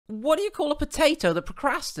What do you call a potato that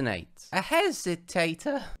procrastinates? A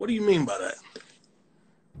hesitator. What do you mean by that?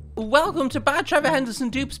 Welcome to Bad Trevor Henderson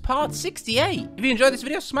Dupes part 68. If you enjoyed this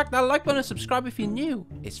video, smack that like button and subscribe if you're new.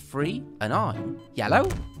 It's free and I'm yellow.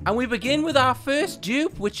 And we begin with our first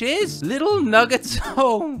dupe, which is Little Nugget's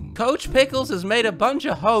home. Coach Pickles has made a bunch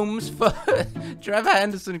of homes for Trevor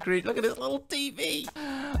Henderson Creed. Look at this little TV.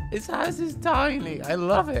 His house is tiny. I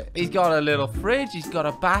love it. He's got a little fridge. He's got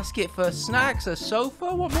a basket for snacks, a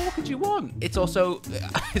sofa. What more could you want? It's also,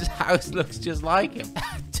 his house looks just like him.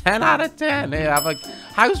 10 out of 10. Here, have a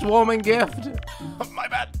housewarming gift. My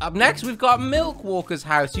bad. Up next, we've got Milk Walker's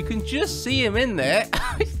house. You can just see him in there.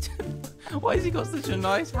 Why has he got such a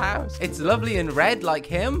nice house? It's lovely and red like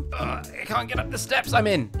him. I can't get up the steps I'm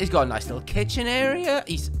in. He's got a nice little kitchen area.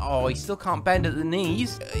 He still can't bend at the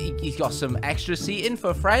knees. He's got some extra seating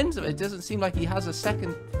for friends. It doesn't seem like he has a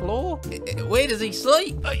second floor. Where does he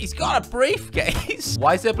sleep? He's got a briefcase.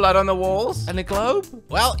 Why is there blood on the walls? And a globe?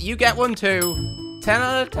 Well, you get one too. 10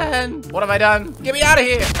 out of 10. What have I done? Get me out of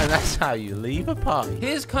here. And that's how you leave a party.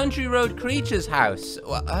 Here's Country Road Creature's house.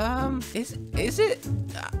 Well, is it?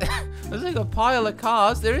 There's like a pile of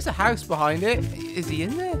cars. There is a house behind it. Is he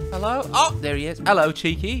in there? Hello? Oh, there he is. Hello,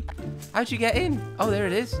 cheeky. How'd you get in? Oh, there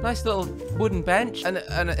it is. Nice little wooden bench and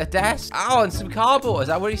a desk. Oh, and some cardboard. Is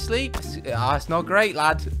that where he sleeps? Oh, it's not great,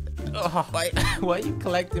 lad. Oh, why are you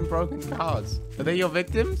collecting broken cars? Are they your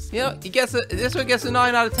victims? You know, this one gets a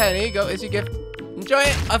 9 out of 10. Here you go. Here's your gift. Enjoy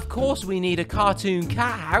it. Of course, we need a cartoon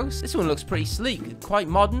cat house. This one looks pretty sleek, quite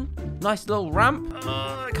modern. Nice little ramp.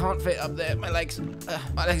 I can't fit up there. My legs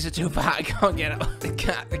are too fat. I can't get up. The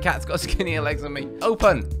cat's got skinnier legs than me.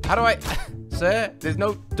 Open. How do I? Sir, there's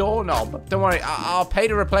no doorknob. Don't worry. I'll pay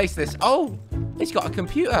to replace this. Oh, he's got a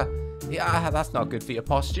computer. Yeah, that's not good for your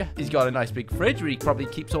posture. He's got a nice big fridge where he probably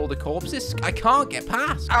keeps all the corpses. I can't get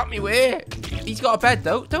past. Out me way. He's got a bed,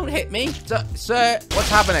 though. Don't hit me. Sir, what's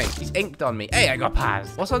happening? He's inked on me. Hey, I got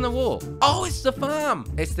passed. What's on the wall? Oh, it's the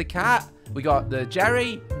farm. It's the cat. We got the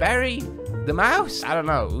Jerry, Berry, the mouse. I don't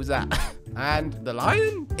know. Who's that? And the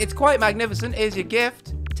lion. It's quite magnificent. Here's your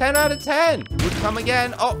gift. 10 out of 10. Would come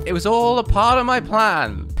again. Oh, it was all a part of my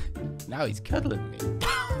plan. Now he's cuddling me.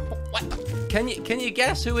 What? Can you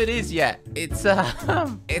guess who it is yet? It's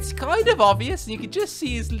kind of obvious, and you can just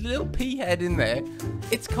see his little pea head in there.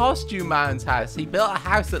 It's Costume Man's house. He built a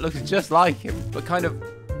house that looks just like him, but kind of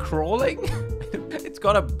crawling. It's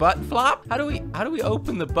got a butt flap. How do we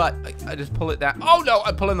open the butt? I just pull it down. Oh no,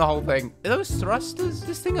 I'm pulling the whole thing. Are those thrusters? Is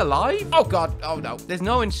this thing alive? Oh god. Oh no. There's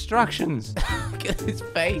no instructions. Look at his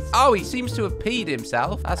face. Oh, he seems to have peed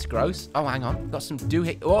himself. That's gross. Oh, hang on. Got some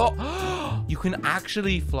doohickey. Oh, you can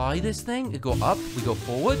actually fly this thing. You go up. We go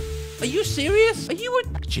forward. Are you serious? Are you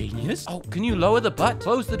a genius? Oh, can you lower the butt?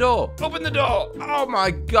 Close the door. Open the door. Oh my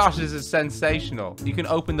gosh, this is sensational. You can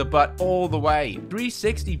open the butt all the way.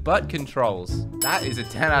 360 butt controls. That is a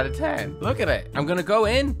 10 out of 10. Look at it. I'm gonna go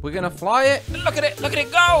in. We're gonna fly it. Look at it. Look at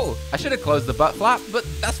it go. I should have closed the butt flap, but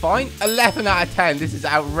that's fine. 11 out of 10. This is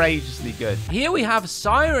outrageously good. Here we have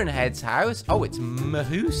Siren Head's house. Oh, it's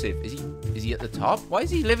mahoosive. Is he at the top? Why is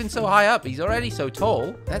he living so high up? He's already so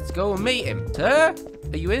tall. Let's go and meet him. Sir?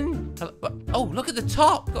 Are you in? Oh, look at the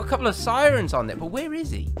top. Got a couple of sirens on it, but where is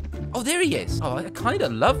he? Oh, there he is. Oh, I kind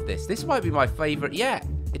of love this. This might be my favorite yet.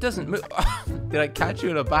 It doesn't move. Did I catch you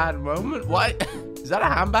in a bad moment? What? Is that a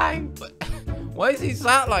handbag? Why is he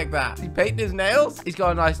sat like that? Is he painting his nails? He's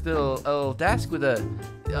got a nice little desk with a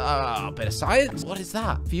bit of science. What is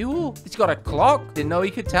that? Fuel? He's got a clock. Didn't know he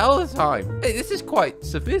could tell the time. Hey, this is quite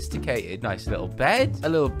sophisticated. Nice little bed. A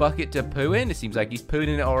little bucket to poo in. It seems like he's pooing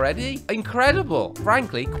in it already. Incredible.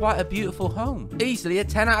 Frankly, quite a beautiful home. Easily a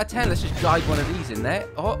 10 out of 10. Let's just guide one of these in there.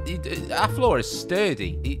 Oh, our floor is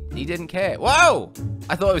sturdy. He didn't care. Whoa!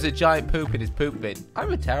 I thought it was a giant poop in his poop bin.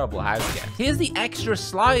 I'm a terrible house guest. Here's the extra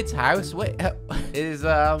slides house. Wait,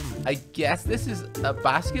 I guess this is a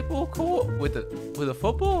basketball court with a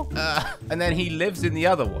football. And then he lives in the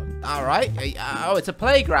other one. All right. Oh, it's a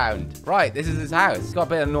playground. Right, this is his house. It's got a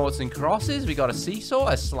bit of noughts and crosses. We got a seesaw,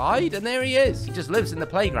 a slide, and there he is. He just lives in the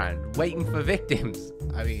playground, waiting for victims.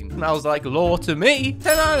 I mean, smells like law to me.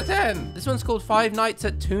 10 out of 10. This one's called Five Nights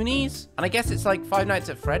at Toonies. And I guess it's like Five Nights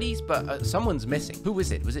at Freddy's, but someone's missing. Who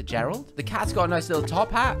was it? Was it Gerald? The cat's got a nice little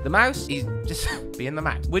top hat. The mouse, he's just being the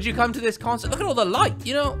mouse. Would you come to this concert? Look at all the light.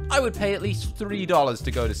 You know, I would pay at least $3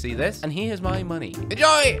 to go to see this. And here's my money.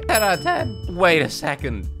 Enjoy. 10 out of 10. Wait a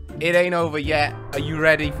second. It ain't over yet. Are you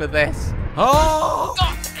ready for this? Oh!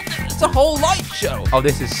 God. It's a whole light show. Oh,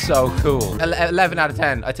 this is so cool. 11 out of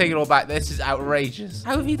 10. I take it all back. This is outrageous.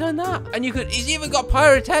 How have you done that? And he's even got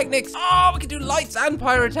pyrotechnics. Oh, we can do lights and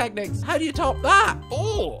pyrotechnics. How do you top that?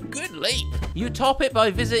 Oh, good leap. You top it by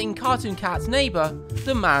visiting Cartoon Cat's neighbor,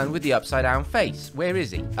 the man with the upside down face. Where is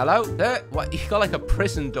he? Hello? There? What? He's got like a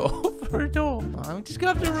prison door for a door. I'm just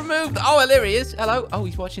gonna have to remove that. Oh, well, there he is. Hello. Oh,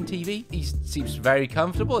 he's watching TV. He seems very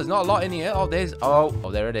comfortable. There's not a lot in here. Oh,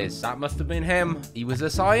 there it is. That must have been him. He was a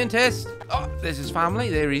scientist. Oh, there's his family.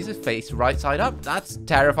 There he is, his face right side up. That's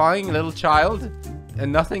terrifying, little child.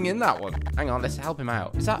 And nothing in that one. Hang on, let's help him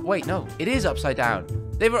out. Is that? Wait, no. It is upside down.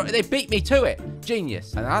 They beat me to it.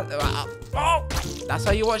 Genius. And that's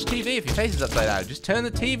how you watch TV if your face is upside down. Just turn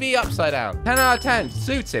the TV upside down. 10 out of 10.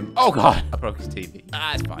 Suits him. Oh, God. I broke his TV.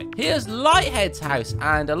 That's fine. Here's Lighthead's house.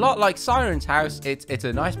 And a lot like Siren's house, it's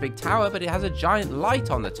a nice big tower, but it has a giant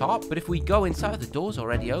light on the top. But if we go inside, the door's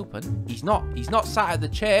already open. He's not sat at the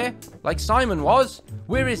chair like Simon was.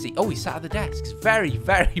 Where is he? Oh, he's sat at the desk. It's very,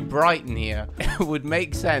 very bright in here. It would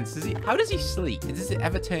make sense. How does he sleep? Does it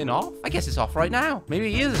ever turn off? I guess it's off right now.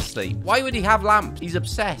 Maybe he is asleep. Why would he have lamps? He's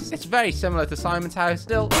obsessed. It's very similar to Simon's house.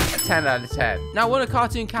 Still a 10 out of 10. Now, one of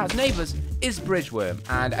Cartoon Cat's neighbors is Bridgeworm.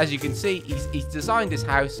 And as you can see, he's designed his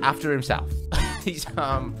house after himself. He's,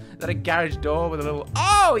 that a garage door with a little,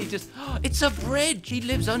 it's a bridge. He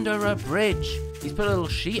lives under a bridge. He's put a little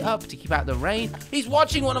sheet up to keep out the rain. He's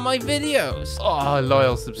watching one of my videos. Oh,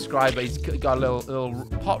 loyal subscriber. He's got a little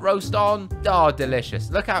pot roast on. Oh, delicious.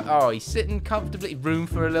 Look how, he's sitting comfortably. Room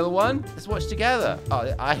for a little one. Let's watch together.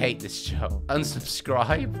 Oh, I hate this show.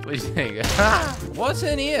 Unsubscribe. What do you think? What's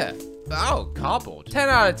in here? Oh, cardboard. 10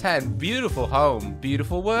 out of 10. Beautiful home.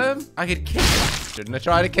 Beautiful worm. I could kiss him. Shouldn't have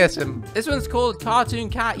tried to kiss him. This one's called Cartoon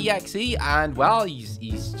Cat EXE, and well, he's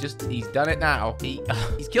done it now.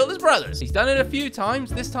 He's killed his brothers. He's done it a few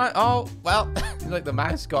times. This time, he's like the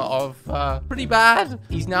mascot of Pretty Bad.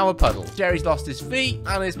 He's now a puddle. Jerry's lost his feet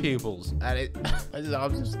and his pupils, and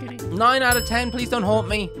I'm just kidding. 9 out of 10. Please don't haunt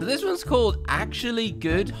me. So this one's called Actually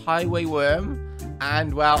Good Highway Worm,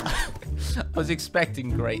 and well, I was expecting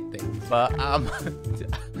great things, but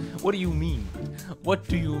what do you mean? What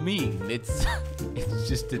do you mean? It's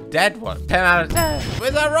just a dead one. 10 out of 10.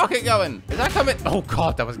 Where's that rocket going? Is that coming? Oh,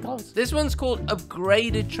 God, that was close. This one's called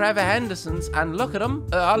Upgraded Trevor Henderson's, and look at him.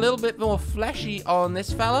 A little bit more fleshy on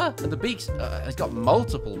this fella. And the beaks, he's got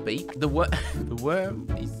multiple beaks. The worm,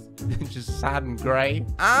 he's just sad and grey.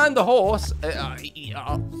 And the horse, he's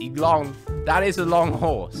long. That is a long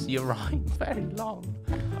horse. You're right. Very long.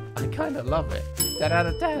 I kind of love it. 10 out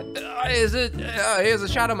of 10. Here's a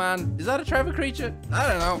Shadow Man. Is that a Trevor creature? I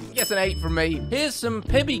don't know. Guess an 8 from me. Here's some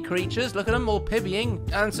Pibby creatures. Look at them all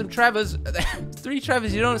pibbying. And some Trevors. 3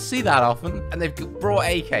 Trevors you don't see that often. And they've brought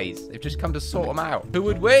AKs. They've just come to sort them out. Who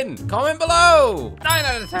would win? Comment below. 9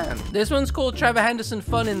 out of 10. This one's called Trevor Henderson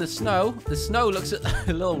Fun in the Snow. The snow looks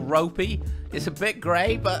a little ropey. It's a bit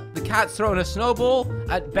grey, but the cat's throwing a snowball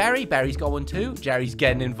at Barry. Barry's got one too. Jerry's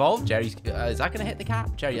getting involved. Jerry's, is that going to hit the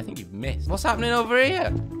cat? Jerry, I think you've missed. What's happening over here?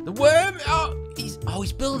 The worm.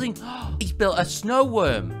 He's building. He's built a snow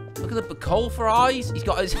worm. Look at the coal for eyes. He's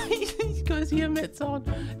got his ear mitts on.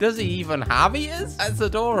 Does he even have ears? That's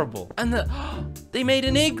adorable. And they made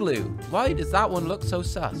an igloo. Why does that one look so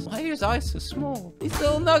sus? Why are his eyes so small? These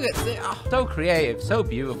little nuggets. So creative, so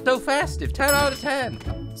beautiful, so festive. 10 out of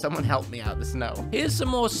 10. Someone help me out the snow. Here's some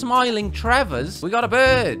more smiling Trevors. We got a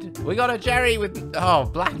bird. We got a Jerry with,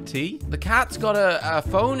 black tea. The cat's got a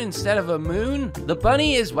phone instead of a moon. The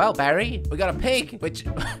bunny is, well, Barry. We got a pig, which,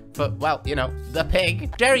 but, well, you know, the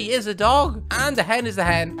pig. Jerry is a dog. And the hen is the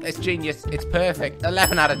hen. It's genius. It's perfect.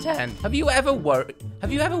 11 out of 10. Have you ever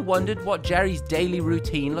wondered what Jerry's daily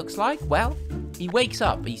routine looks like? Well, he wakes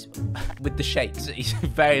up, he's with the shakes. He's a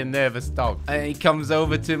very nervous dog. And he comes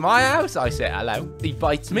over to my house. I say hello. He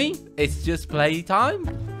bites me. It's just playtime.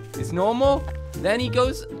 It's normal. Then he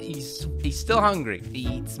goes, he's still hungry. He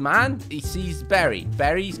eats, man. He sees Barry.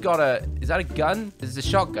 Barry's got is that a gun? It's a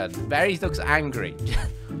shotgun. Barry looks angry.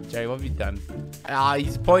 Jerry, what have you done?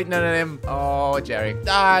 He's pointing at him. Oh, Jerry.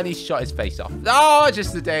 And he's shot his face off. Oh,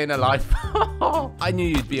 just a day in a life. I knew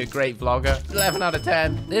you'd be a great vlogger. 11 out of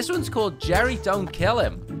 10. This one's called Jerry Don't Kill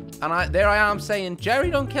Him. And there I am saying,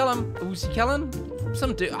 Jerry, don't kill him. Who's he killing?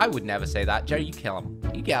 Some dude. I would never say that. Jerry, you kill him.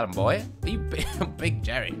 You get him, boy. You big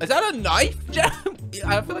Jerry. Is that a knife, Jerry?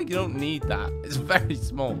 I feel like you don't need that. It's very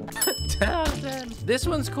small. 10 out of 10. This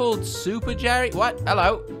one's called Super Jerry. What?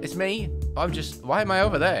 Hello. It's me. Why am I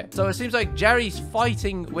over there? So it seems like Jerry's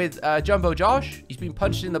fighting with Jumbo Josh. He's been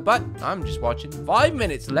punched in the butt. I'm just watching. 5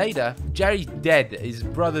 minutes later, Jerry's dead. His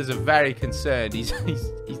brothers are very concerned. He's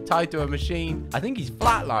tied to a machine. I think he's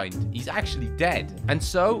flatlined. He's actually dead. And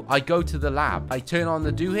so I go to the lab. I turn on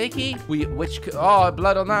the doohickey. Oh,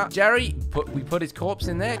 blood on that. Jerry, we put his corpse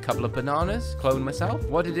in there. A couple of bananas. Clone myself.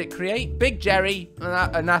 What did it create? Big Jerry.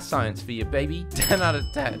 And that's science for you, baby. 10 out of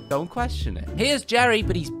 10. Don't question it. Here's Jerry,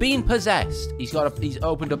 but he's been possessed. He's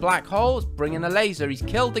opened a black hole, bringing a laser. He's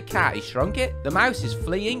killed the cat. He shrunk it. The mouse is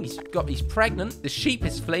fleeing. He's pregnant. The sheep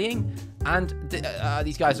is fleeing. And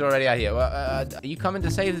these guys are already out here. Are you coming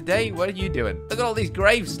to save the day? What are you doing? Look at all these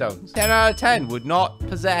gravestones. 10 out of 10 would not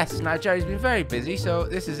possess. Now, Jerry's been very busy, so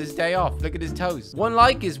this is his day off. Look at his toes. 1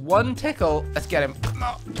 like is 1 tickle. Let's get him.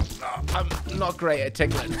 No, I'm not great at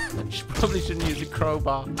tickling. Probably shouldn't use a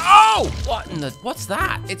crowbar. Oh! What's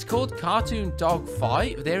that? It's called Cartoon Dog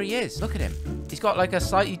 5. There he is. Look at him. He's got like a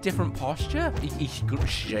slightly different posture. He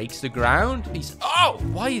shakes the ground.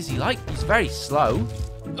 Why is he like? He's very slow.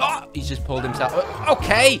 Oh, he's just pulled himself.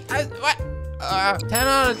 Okay. 10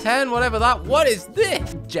 out of 10, whatever that. What is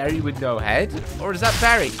this? Jerry with no head? Or is that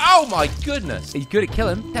Barry? Oh my goodness. He's good at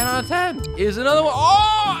killing. 10 out of 10. Here's another one.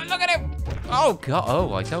 Oh, look at him. Oh god.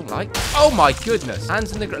 Oh, I don't like. Oh my goodness.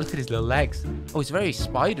 Hands in the ground. Look at his little legs. Oh, it's very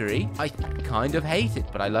spidery. I kind of hate it,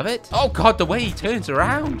 but I love it. Oh god, the way he turns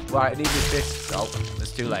around. Right, I needed this. Oh,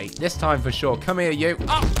 it's too late. This time for sure. Come here, you.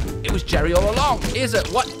 Oh, it was Jerry all along. Is it?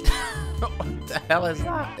 What? What the hell is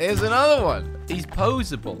that? Here's another one. He's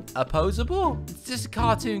posable. Posable? It's just a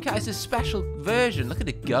cartoon cat. It's a special version. Look at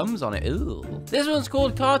the gums on it. Ooh. This one's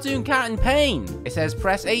called Cartoon Cat in Pain. It says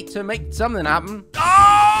press 8 to make something happen.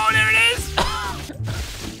 Oh, there it is.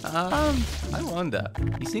 I wonder.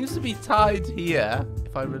 He seems to be tied here.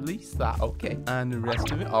 If I release that, okay. And the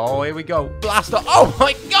rest of it. Oh, here we go. Blast off. Oh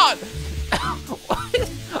my god.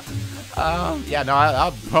 Yeah, no,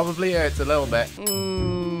 that probably hurts a little bit.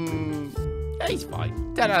 He's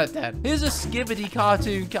fine. 10 out of 10. Here's a skibbity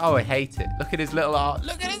cartoon. Oh, I hate it. Look at his little arm.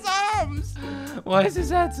 Look at his arms. Why is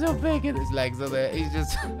his head so big and his legs are there? He's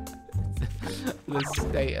just... the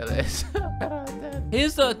state of this. 10 out of 10.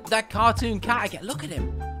 Here's that cartoon cat again. Look at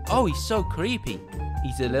him. Oh, he's so creepy.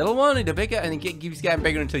 He's a little one, he's a bigger, and he keeps getting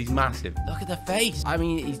bigger until he's massive. Look at the face. I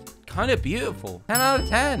mean, he's kind of beautiful. 10 out of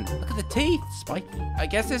 10. Look at the teeth. Spiky. I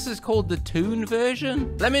guess this is called the toon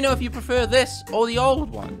version. Let me know if you prefer this or the old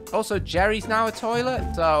one. Also, Jerry's now a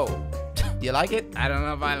toilet, so... You like it? I don't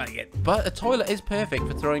know if I like it. But a toilet is perfect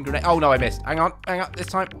for throwing grenades. Oh, no, I missed. Hang on. This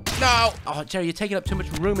time. No. Oh, Jerry, you're taking up too much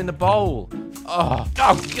room in the bowl. Oh,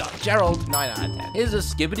 God. Gerald. 9 out of 10. Here's a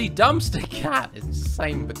skibbity dumpster cat. It's the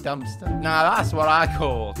same but dumpster. Now, that's what I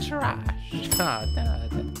call trash. 10 out of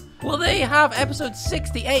 10. Well, there you have episode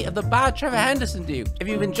 68 of the Bad Trevor Henderson Dupes. If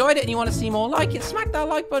you've enjoyed it and you want to see more like it, smack that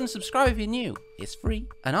like button, subscribe if you're new. It's free.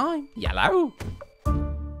 And I'm yellow.